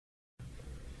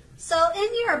So in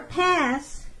your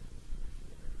past,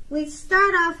 we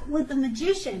start off with the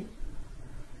Magician.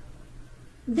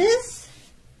 This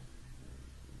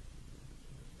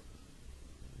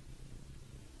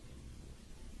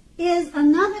is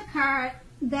another card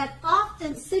that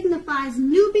often signifies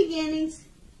new beginnings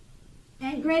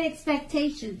and great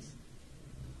expectations.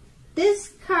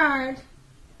 This card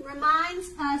reminds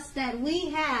us that we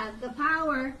have the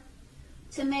power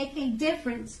to make a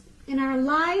difference in our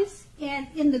lives and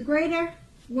in the greater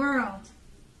world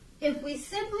if we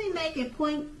simply make a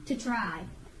point to try.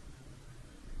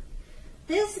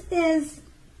 This is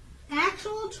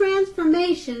actual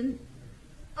transformation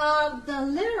of the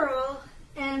literal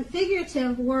and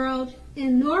figurative world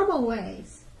in normal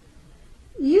ways.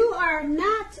 You are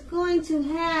not going to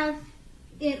have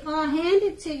it all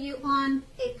handed to you on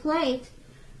a plate,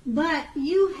 but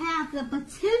you have the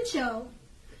potential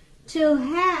to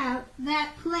have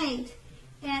that plate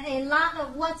and a lot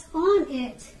of what's on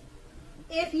it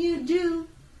if you do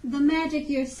the magic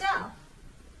yourself.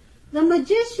 The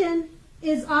Magician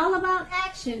is all about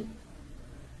action.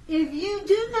 If you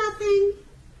do nothing,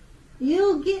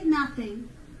 you'll get nothing.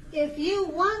 If you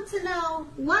want to know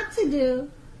what to do,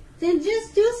 then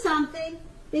just do something,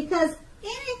 because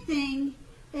anything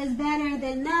is better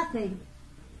than nothing.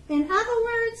 In other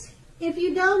words, if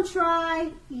you don't try,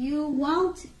 you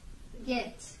won't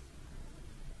get.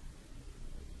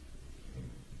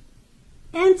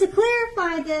 And to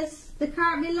clarify this, the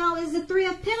card below is the Three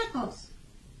of Pentacles,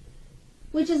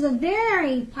 which is a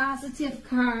very positive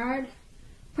card,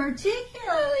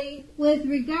 particularly with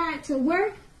regard to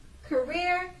work,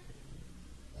 career,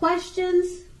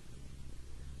 questions,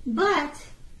 but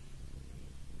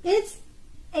it's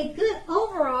a good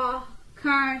overall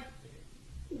card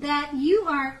that you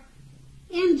are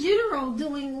in general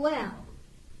doing well.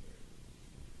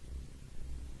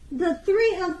 The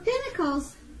Three of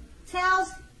Pentacles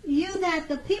tells you that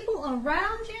the people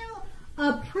around you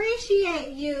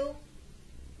appreciate you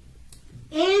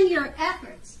and your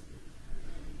efforts,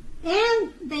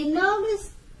 and they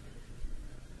notice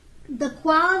the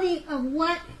quality of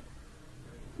what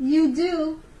you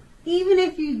do, even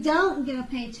if you don't get a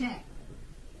paycheck.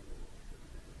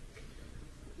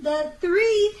 The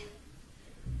Three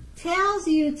tells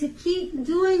you to keep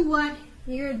doing what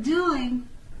you're doing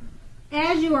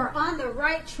as you are on the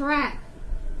right track.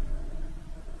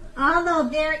 Although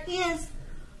there is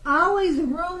always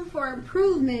room for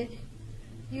improvement,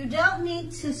 you don't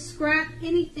need to scrap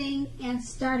anything and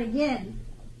start again.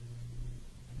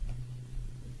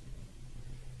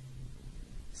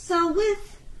 So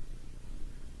with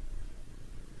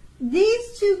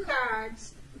these two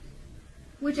cards,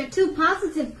 which are two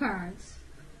positive cards,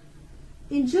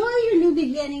 enjoy your new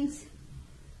beginnings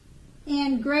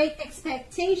and great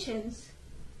expectations.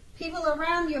 People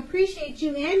around you appreciate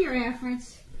you and your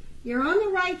efforts. You're on the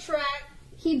right track.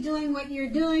 Keep doing what you're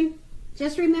doing.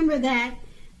 Just remember that.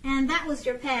 And that was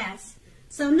your past.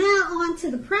 So now on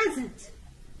to the present.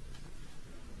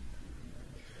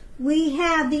 We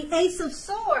have the Ace of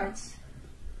Swords.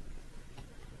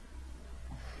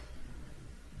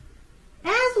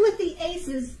 As with the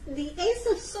aces, the Ace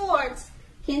of Swords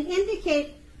can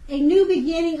indicate a new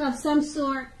beginning of some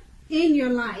sort in your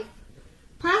life,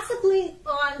 possibly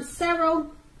on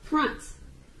several fronts.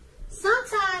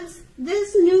 Sometimes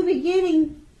this new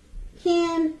beginning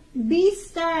can be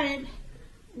started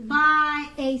by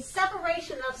a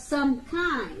separation of some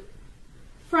kind,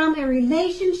 from a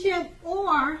relationship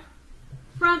or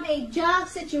from a job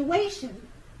situation.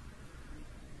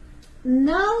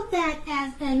 Know that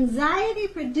as anxiety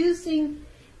producing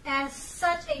as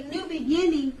such a new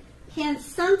beginning can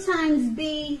sometimes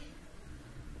be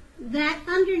that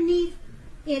underneath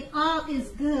it all is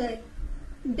good,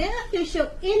 beneficial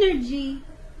energy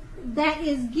that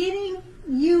is getting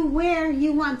you where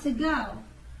you want to go.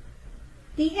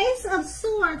 The Ace of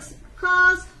Swords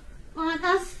calls on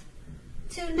us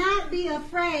to not be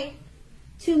afraid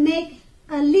to make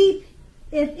a leap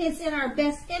if it's in our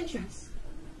best interest.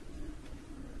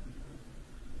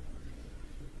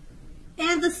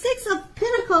 And the Six of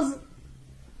Pentacles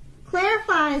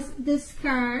clarifies this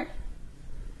card.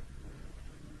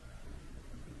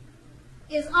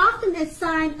 Is often a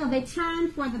sign of a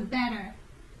turn for the better,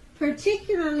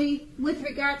 particularly with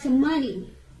regard to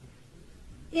money.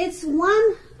 It's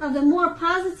one of the more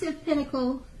positive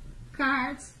pentacle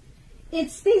cards.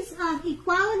 It speaks of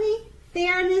equality,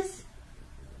 fairness,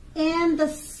 and the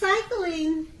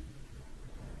cycling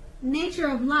nature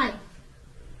of life.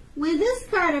 When this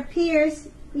card appears,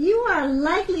 you are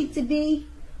likely to be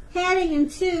heading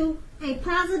into a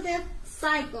positive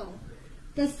cycle.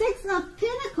 The Six of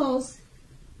Pentacles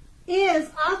is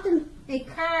often a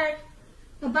card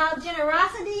about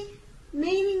generosity,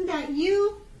 meaning that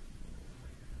you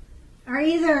are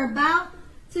either about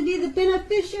to be the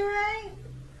beneficiary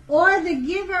or the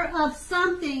giver of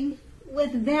something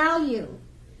with value.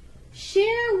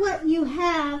 Share what you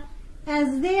have,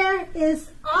 as there is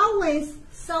always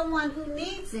someone who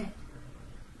needs it.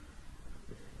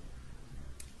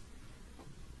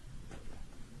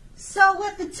 So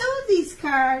with the two of these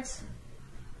cards,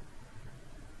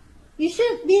 you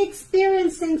should be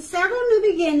experiencing several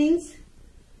new beginnings,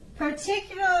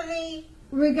 particularly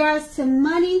in regards to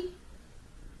money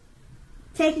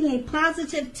taking a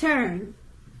positive turn.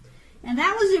 And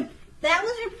that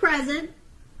was your present.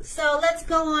 So let's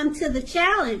go on to the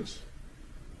challenge.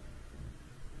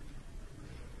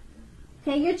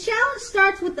 Okay, your challenge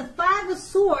starts with the Five of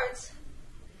Swords.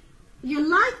 You're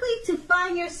likely to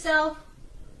find yourself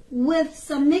with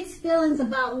some mixed feelings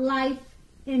about life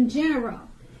in general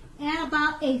and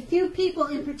about a few people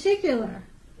in particular.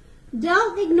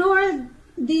 Don't ignore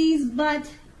these,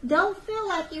 but don't feel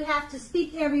like you have to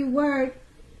speak every word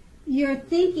you're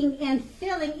thinking and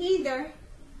feeling either,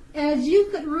 as you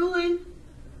could ruin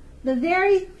the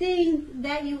very thing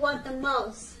that you want the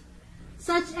most,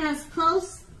 such as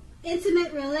close,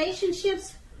 intimate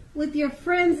relationships with your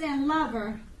friends and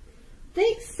lover.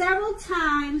 Think several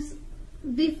times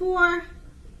before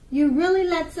you really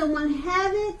let someone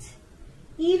have it,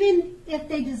 even if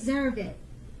they deserve it.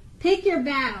 Pick your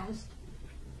battles.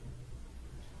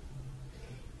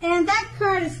 And that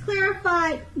card is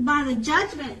clarified by the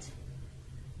Judgment.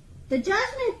 The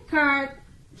Judgment card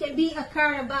can be a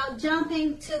card about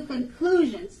jumping to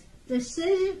conclusions,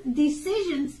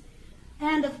 decisions,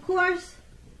 and of course,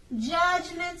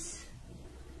 judgments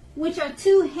which are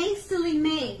too hastily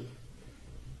made.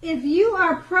 If you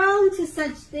are prone to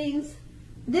such things,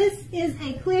 this is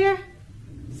a clear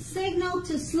signal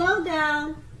to slow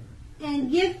down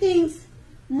and give things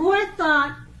more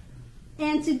thought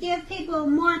and to give people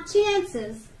more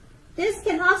chances. This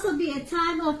can also be a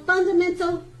time of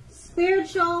fundamental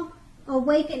spiritual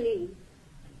awakening.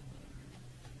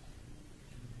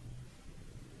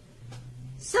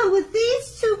 So with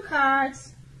these two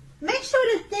cards, make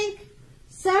sure to think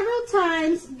several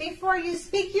times before you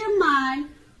speak your mind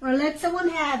or let someone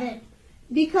have it,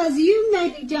 because you may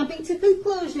be jumping to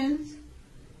conclusions.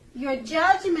 Your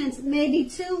judgments may be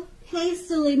too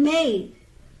hastily made.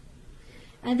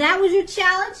 And that was your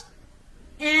challenge.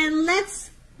 And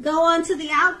let's go on to the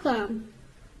outcome,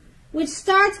 which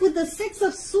starts with the Six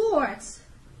of Swords.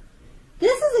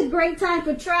 This is a great time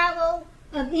for travel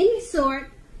of any sort.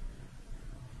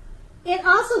 It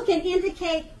also can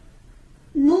indicate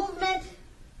movement,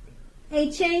 a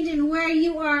change in where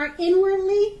you are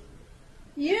inwardly.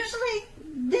 Usually,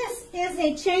 this is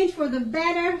a change for the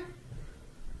better,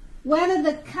 whether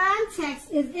the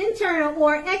context is internal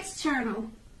or external.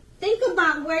 Think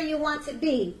about where you want to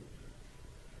be.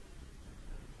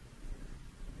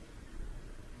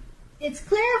 It's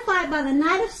clarified by the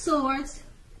Knight of Swords,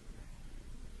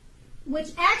 which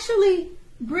actually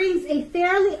brings a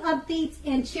fairly upbeat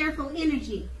and cheerful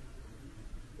energy.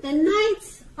 The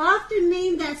Knights often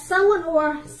mean that someone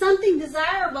or something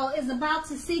desirable is about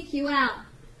to seek you out.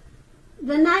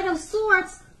 The Knight of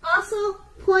Swords also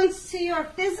points to your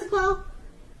physical,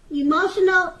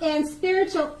 emotional, and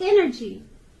spiritual energy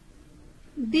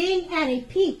being at a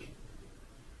peak.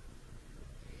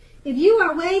 If you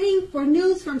are waiting for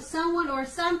news from someone or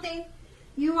something,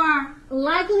 you are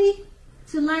likely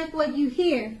to like what you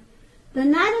hear. The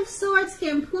Knight of Swords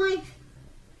can point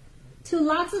to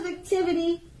lots of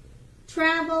activity,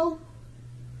 travel,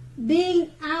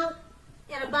 being out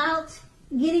and about,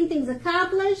 getting things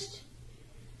accomplished.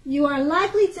 You are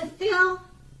likely to feel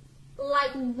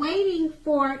like waiting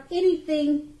for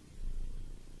anything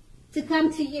to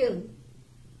come to you.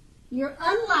 You're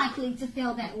unlikely to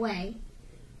feel that way,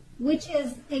 which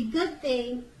is a good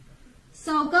thing.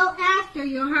 So go after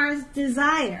your heart's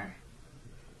desire.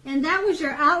 And that was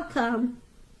your outcome.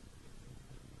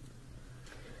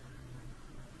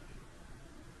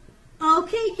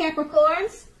 Okay,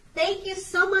 Capricorns, thank you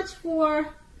so much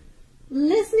for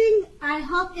listening. I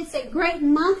hope it's a great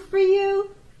month for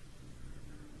you.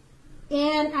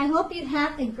 And I hope you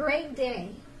have a great day.